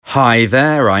Hi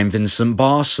there, I'm Vincent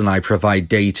Boss and I provide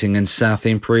dating and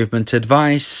self-improvement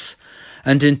advice.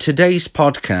 And in today's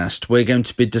podcast, we're going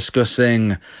to be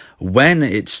discussing when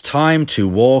it's time to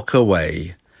walk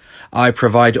away. I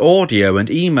provide audio and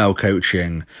email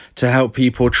coaching to help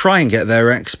people try and get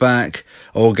their ex back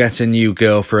or get a new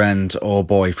girlfriend or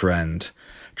boyfriend.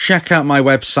 Check out my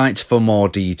website for more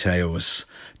details,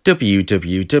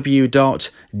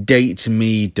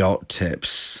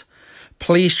 www.dateme.tips.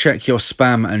 Please check your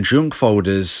spam and junk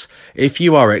folders if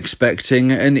you are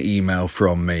expecting an email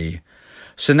from me.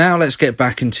 So now let's get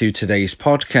back into today's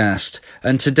podcast,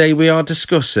 and today we are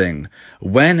discussing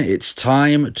when it's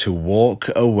time to walk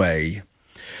away.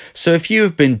 So if you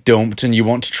have been dumped and you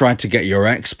want to try to get your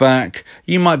ex back,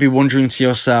 you might be wondering to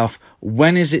yourself,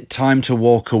 when is it time to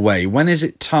walk away? When is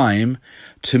it time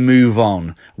to move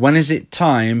on? When is it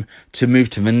time to move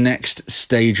to the next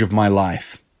stage of my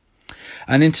life?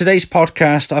 And in today's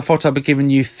podcast, I thought I'd be giving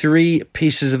you 3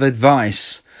 pieces of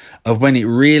advice of when it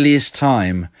really is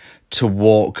time to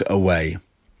walk away.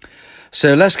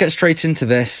 So let's get straight into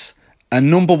this.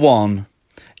 And number 1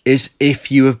 is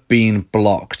if you have been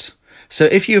blocked. So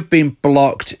if you have been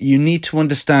blocked, you need to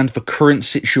understand the current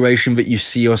situation that you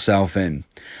see yourself in.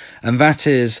 And that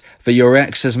is that your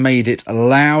ex has made it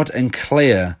loud and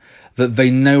clear that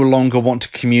they no longer want to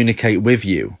communicate with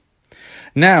you.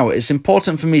 Now, it's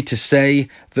important for me to say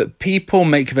that people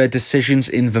make their decisions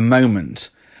in the moment.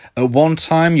 At one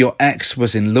time, your ex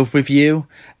was in love with you,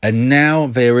 and now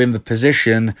they are in the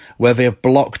position where they have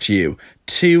blocked you.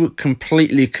 2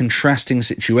 completely contrasting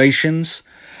situations,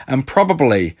 and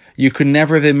probably you could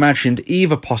never have imagined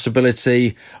either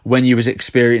possibility when you was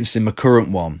experiencing the current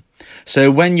one.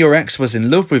 So when your ex was in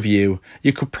love with you,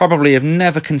 you could probably have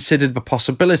never considered the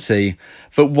possibility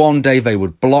that one day they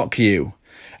would block you.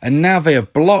 And now they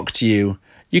have blocked you,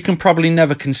 you can probably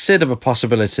never consider the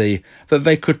possibility that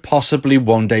they could possibly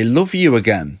one day love you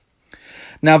again.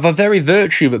 Now, the very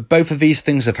virtue that both of these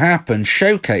things have happened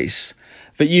showcase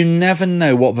that you never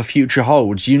know what the future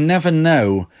holds. You never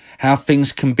know how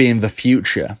things can be in the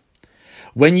future.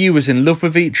 When you was in love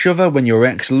with each other, when your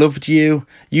ex loved you,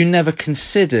 you never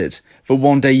considered that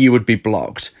one day you would be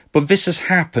blocked. But this has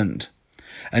happened.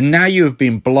 And now you have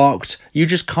been blocked, you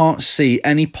just can't see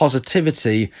any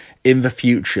positivity in the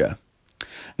future.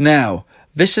 Now,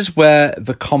 this is where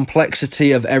the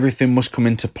complexity of everything must come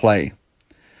into play.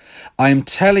 I am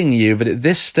telling you that at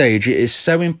this stage it is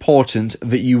so important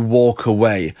that you walk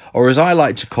away, or as I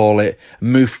like to call it,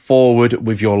 move forward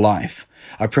with your life.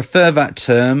 I prefer that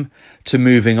term to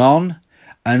moving on,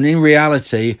 and in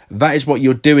reality, that is what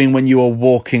you're doing when you are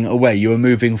walking away. You are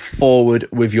moving forward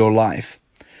with your life.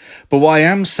 But what I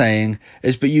am saying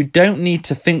is that you don't need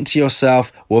to think to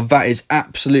yourself, well, that is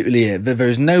absolutely it, that there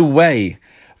is no way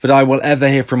that I will ever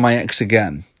hear from my ex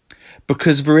again.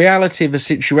 Because the reality of the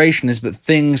situation is that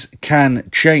things can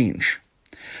change.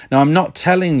 Now, I'm not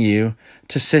telling you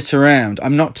to sit around.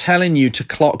 I'm not telling you to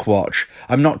clock watch.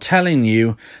 I'm not telling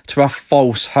you to have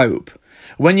false hope.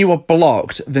 When you are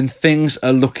blocked, then things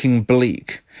are looking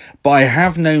bleak. But I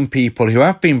have known people who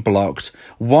have been blocked,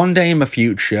 one day in the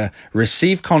future,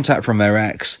 receive contact from their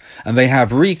ex, and they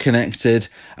have reconnected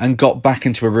and got back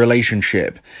into a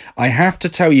relationship. I have to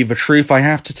tell you the truth, I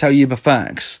have to tell you the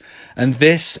facts, and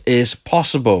this is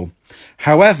possible.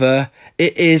 However,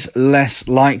 it is less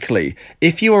likely.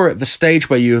 If you are at the stage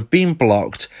where you have been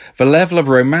blocked, the level of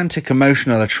romantic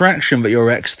emotional attraction that your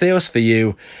ex feels for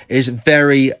you is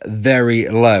very, very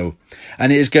low.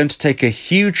 And it is going to take a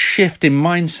huge shift in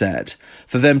mindset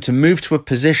for them to move to a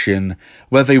position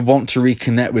where they want to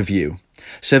reconnect with you.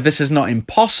 So this is not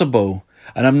impossible,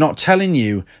 and I'm not telling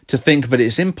you to think that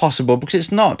it's impossible, because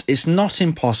it's not. It's not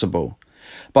impossible.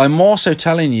 But I'm also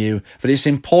telling you that it's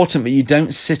important that you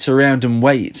don't sit around and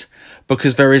wait,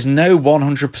 because there is no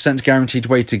 100% guaranteed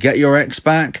way to get your ex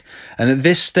back, and at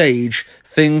this stage,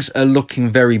 things are looking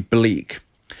very bleak.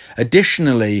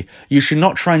 Additionally, you should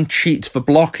not try and cheat for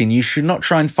blocking. You should not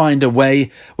try and find a way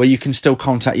where you can still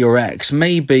contact your ex.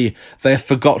 Maybe they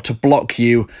forgot to block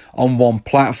you on one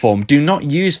platform. Do not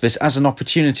use this as an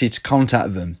opportunity to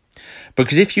contact them.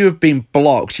 Because if you have been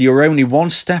blocked, you're only one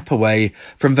step away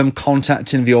from them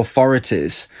contacting the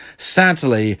authorities.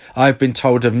 Sadly, I've been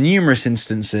told of numerous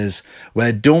instances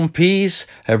where dumpees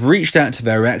have reached out to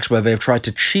their ex where they've tried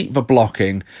to cheat the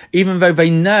blocking, even though they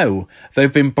know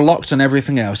they've been blocked on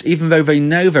everything else, even though they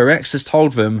know their ex has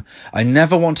told them, I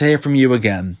never want to hear from you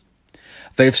again.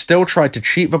 They have still tried to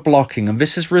cheat the blocking, and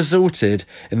this has resulted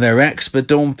in their ex, the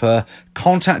dumper,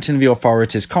 contacting the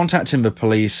authorities, contacting the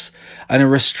police, and a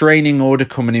restraining order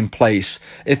coming in place.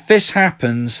 If this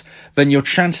happens, then your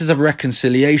chances of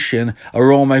reconciliation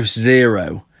are almost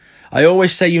zero. I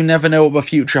always say you never know what the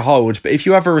future holds, but if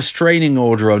you have a restraining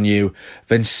order on you,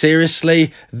 then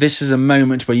seriously, this is a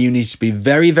moment where you need to be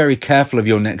very, very careful of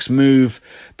your next move,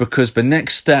 because the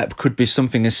next step could be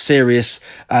something as serious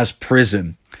as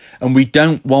prison. And we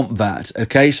don't want that,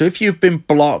 okay? So if you've been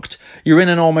blocked, you're in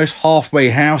an almost halfway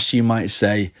house, you might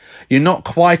say. You're not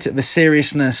quite at the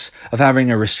seriousness of having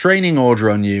a restraining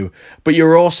order on you, but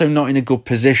you're also not in a good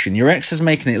position. Your ex is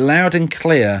making it loud and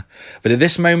clear that at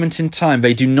this moment in time,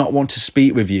 they do not want to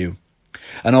speak with you.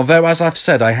 And although, as I've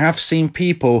said, I have seen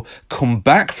people come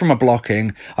back from a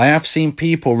blocking, I have seen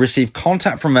people receive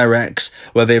contact from their ex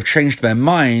where they have changed their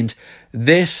mind,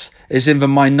 this is in the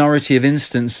minority of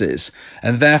instances.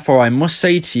 And therefore, I must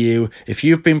say to you, if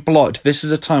you've been blocked, this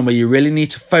is a time where you really need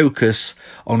to focus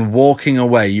on walking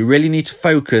away. You really need to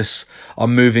focus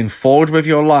on moving forward with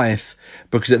your life.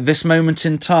 Because at this moment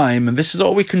in time, and this is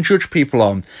all we can judge people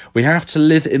on, we have to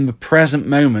live in the present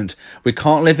moment. We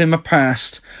can't live in the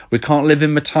past. We can't live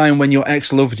in the time when your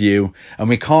ex loved you. And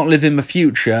we can't live in the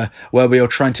future where we are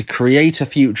trying to create a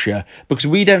future, because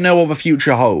we don't know what the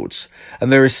future holds.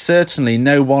 And there is certainly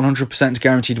no 100%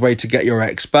 guaranteed way to get your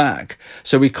ex back.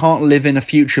 So we can't live in a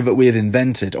future that we have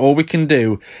invented. All we can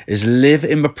do is live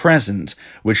in the present,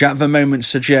 which at the moment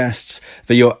suggests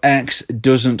that your ex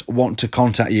doesn't want to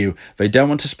contact you. They don't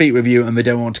want to speak with you and they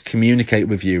don't want to communicate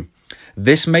with you.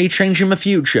 This may change in the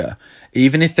future,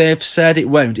 even if they have said it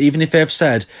won't, even if they have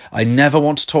said, I never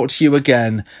want to talk to you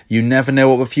again. You never know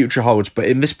what the future holds. But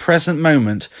in this present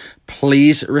moment,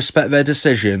 please respect their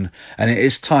decision, and it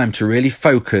is time to really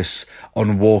focus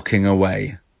on walking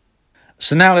away.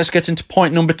 So now let's get into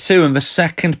point number 2 and the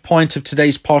second point of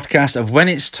today's podcast of when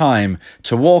it's time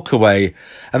to walk away.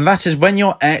 And that is when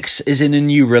your ex is in a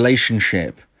new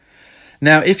relationship.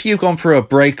 Now, if you've gone through a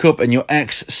breakup and your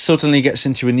ex suddenly gets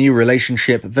into a new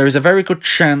relationship, there is a very good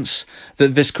chance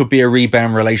that this could be a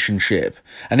rebound relationship.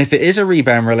 And if it is a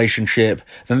rebound relationship,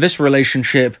 then this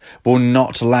relationship will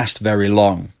not last very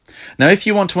long. Now, if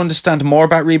you want to understand more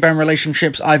about rebound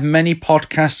relationships, I have many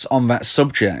podcasts on that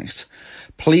subject.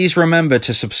 Please remember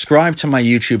to subscribe to my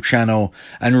YouTube channel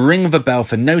and ring the bell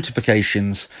for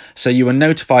notifications so you are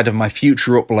notified of my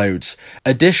future uploads.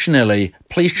 Additionally,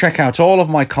 please check out all of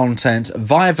my content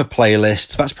via the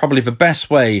playlists. That's probably the best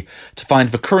way to find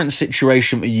the current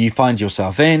situation that you find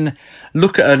yourself in.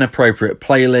 Look at an appropriate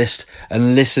playlist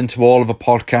and listen to all of the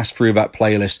podcasts through that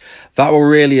playlist. That will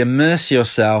really immerse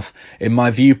yourself in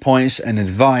my viewpoints and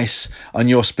advice on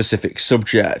your specific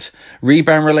subject.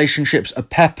 Rebound relationships are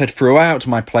peppered throughout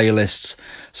my playlists,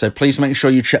 so please make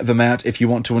sure you check them out if you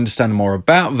want to understand more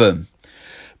about them.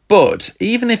 But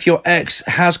even if your ex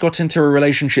has got into a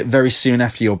relationship very soon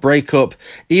after your breakup,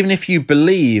 even if you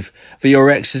believe that your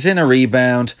ex is in a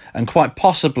rebound and quite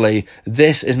possibly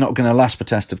this is not going to last the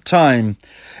test of time,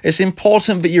 it's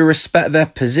important that you respect their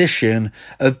position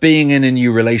of being in a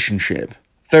new relationship.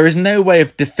 There is no way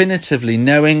of definitively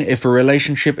knowing if a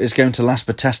relationship is going to last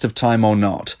the test of time or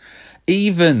not.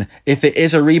 Even if it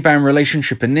is a rebound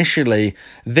relationship initially,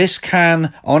 this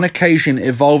can, on occasion,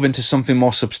 evolve into something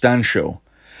more substantial.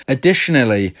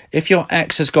 Additionally, if your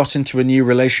ex has got into a new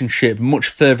relationship much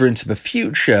further into the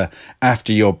future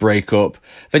after your breakup,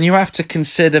 then you have to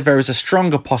consider there is a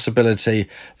stronger possibility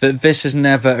that this is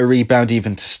never a rebound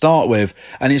even to start with,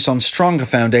 and it's on stronger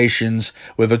foundations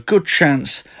with a good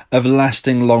chance of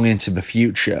lasting long into the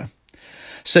future.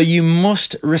 So you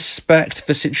must respect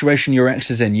the situation your ex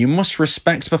is in. You must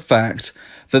respect the fact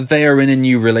that they are in a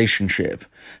new relationship.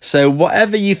 So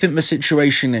whatever you think the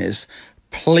situation is,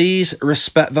 please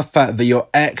respect the fact that your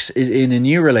ex is in a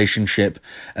new relationship,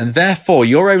 and therefore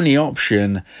your only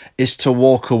option is to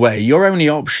walk away. Your only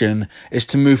option is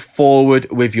to move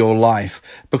forward with your life.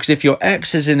 Because if your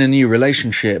ex is in a new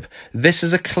relationship, this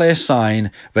is a clear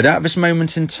sign that at this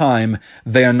moment in time,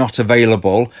 they are not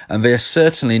available, and they are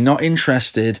certainly not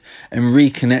interested in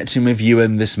reconnecting with you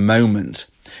in this moment.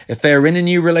 If they are in a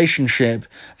new relationship,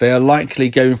 they are likely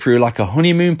going through like a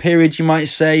honeymoon period, you might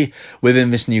say, within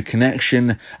this new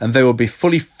connection, and they will be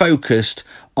fully focused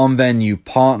on their new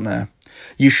partner.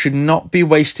 You should not be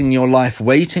wasting your life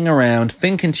waiting around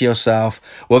thinking to yourself,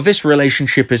 well, this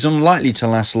relationship is unlikely to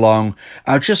last long.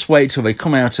 I'll just wait till they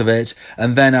come out of it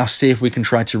and then I'll see if we can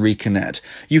try to reconnect.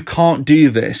 You can't do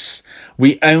this.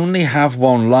 We only have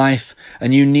one life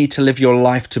and you need to live your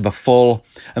life to the full.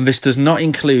 And this does not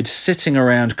include sitting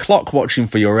around clock watching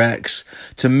for your ex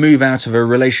to move out of a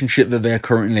relationship that they're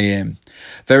currently in.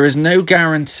 There is no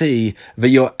guarantee that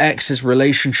your ex's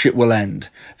relationship will end.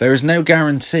 There is no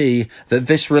guarantee that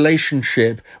this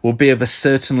relationship will be of a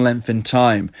certain length in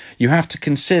time. You have to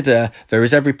consider there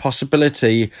is every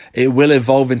possibility it will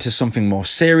evolve into something more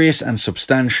serious and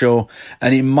substantial,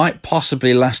 and it might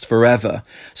possibly last forever.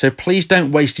 So please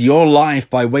don't waste your life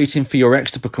by waiting for your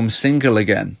ex to become single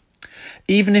again.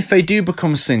 Even if they do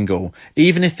become single,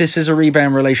 even if this is a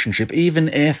rebound relationship, even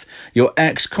if your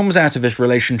ex comes out of this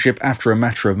relationship after a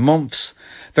matter of months,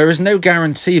 there is no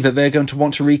guarantee that they're going to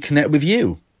want to reconnect with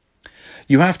you.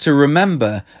 You have to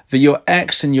remember that your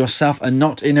ex and yourself are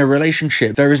not in a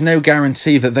relationship. There is no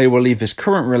guarantee that they will leave this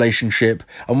current relationship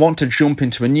and want to jump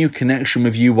into a new connection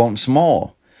with you once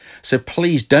more. So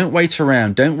please don't wait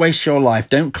around, don't waste your life,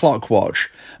 don't clock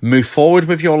watch. Move forward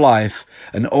with your life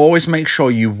and always make sure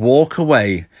you walk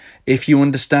away if you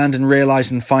understand and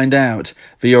realize and find out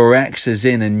that your ex is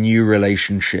in a new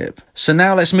relationship. So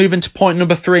now let's move into point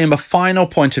number 3 and the final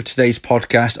point of today's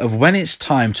podcast of when it's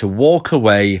time to walk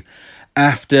away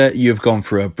after you've gone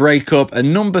through a breakup.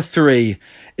 And number 3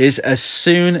 is as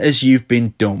soon as you've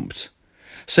been dumped.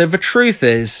 So the truth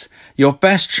is, your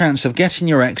best chance of getting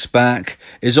your ex back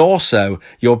is also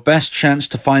your best chance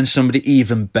to find somebody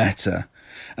even better.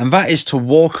 And that is to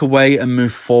walk away and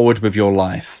move forward with your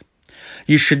life.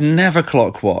 You should never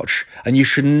clock watch and you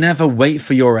should never wait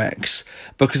for your ex,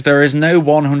 because there is no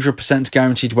 100%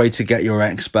 guaranteed way to get your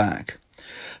ex back.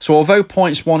 So although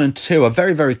points 1 and 2 are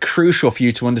very, very crucial for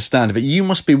you to understand that you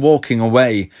must be walking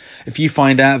away if you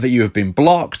find out that you have been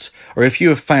blocked, or if you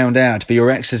have found out that your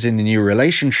ex is in a new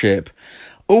relationship,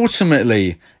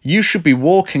 ultimately, you should be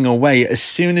walking away as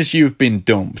soon as you've been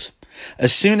dumped.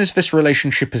 As soon as this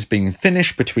relationship has been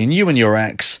finished between you and your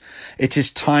ex, it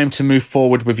is time to move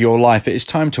forward with your life. It is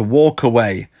time to walk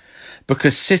away.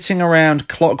 Because sitting around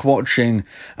clock watching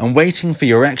and waiting for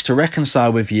your ex to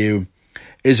reconcile with you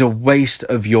is a waste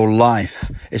of your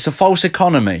life. It's a false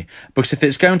economy, because if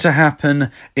it's going to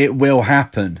happen, it will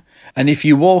happen. And if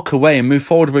you walk away and move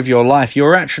forward with your life,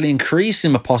 you're actually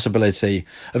increasing the possibility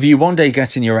of you one day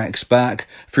getting your ex back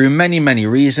through many, many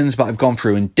reasons, but I've gone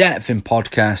through in depth in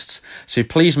podcasts. So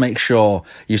please make sure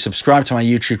you subscribe to my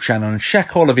YouTube channel and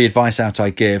check all of the advice out I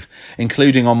give,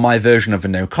 including on my version of the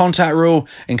no contact rule,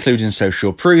 including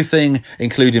social proofing,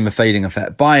 including the fading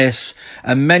effect bias,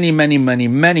 and many, many, many,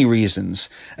 many reasons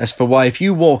as for why if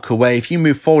you walk away, if you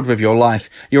move forward with your life,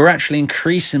 you're actually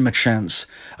increasing the chance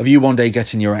of you one day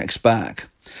getting your ex back.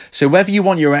 So whether you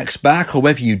want your ex back or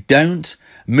whether you don't,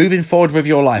 moving forward with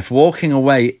your life, walking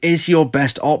away is your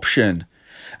best option.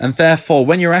 And therefore,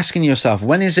 when you're asking yourself,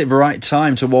 when is it the right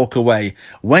time to walk away?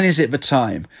 When is it the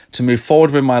time to move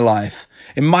forward with my life?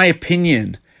 In my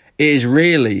opinion, it is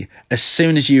really as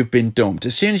soon as you've been dumped.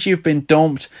 As soon as you've been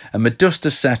dumped and the dust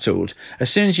has settled,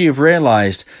 as soon as you've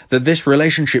realised that this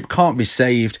relationship can't be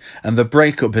saved and the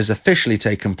breakup has officially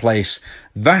taken place,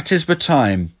 that is the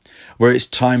time where it's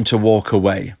time to walk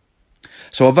away.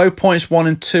 So although points 1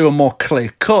 and 2 are more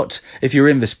clear cut, if you're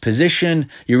in this position,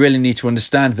 you really need to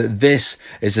understand that this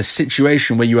is a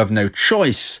situation where you have no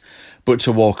choice but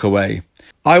to walk away.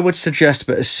 I would suggest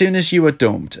that as soon as you are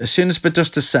dumped, as soon as the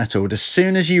dust has settled, as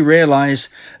soon as you realise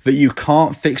that you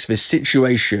can't fix this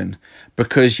situation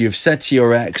because you've said to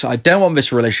your ex, I don't want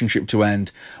this relationship to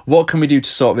end, what can we do to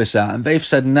sort this out? And they've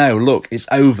said, no, look, it's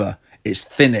over, it's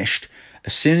finished.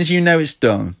 As soon as you know it's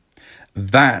done,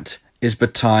 that is the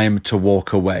time to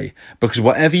walk away. Because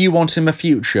whatever you want in the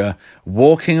future,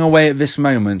 walking away at this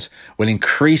moment will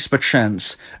increase the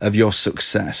chance of your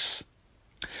success.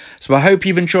 So I hope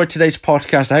you've enjoyed today's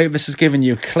podcast. I hope this has given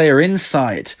you a clear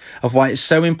insight of why it's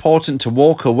so important to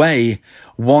walk away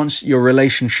once your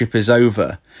relationship is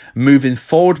over. Moving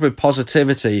forward with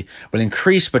positivity will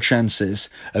increase the chances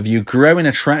of you growing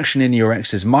attraction in your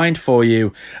ex's mind for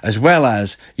you, as well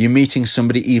as you meeting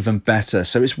somebody even better.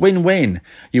 So it's win-win.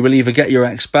 You will either get your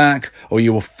ex back or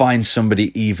you will find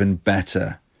somebody even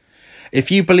better. If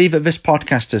you believe that this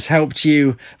podcast has helped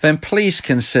you, then please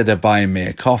consider buying me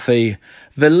a coffee.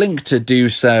 The link to do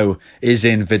so is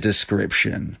in the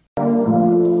description.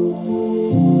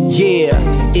 Yeah,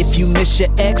 if you miss your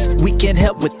ex, we can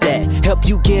help with that. Help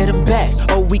you get him back,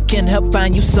 or we can help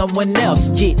find you someone else.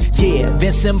 Yeah,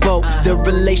 Vincent Bolt, the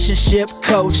relationship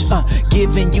coach,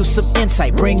 giving you some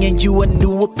insight, bringing you a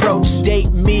new approach.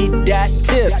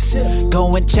 DateMe.tips,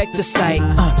 go and check the site,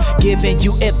 giving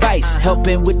you advice,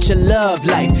 helping with your love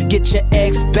life. Get your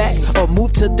ex back, or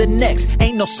move to the next.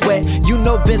 Ain't no sweat, you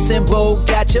know Vincent Bolt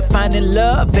got you. Finding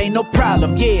love ain't no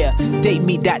problem. Yeah,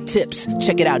 DateMe.tips,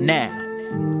 check it out now.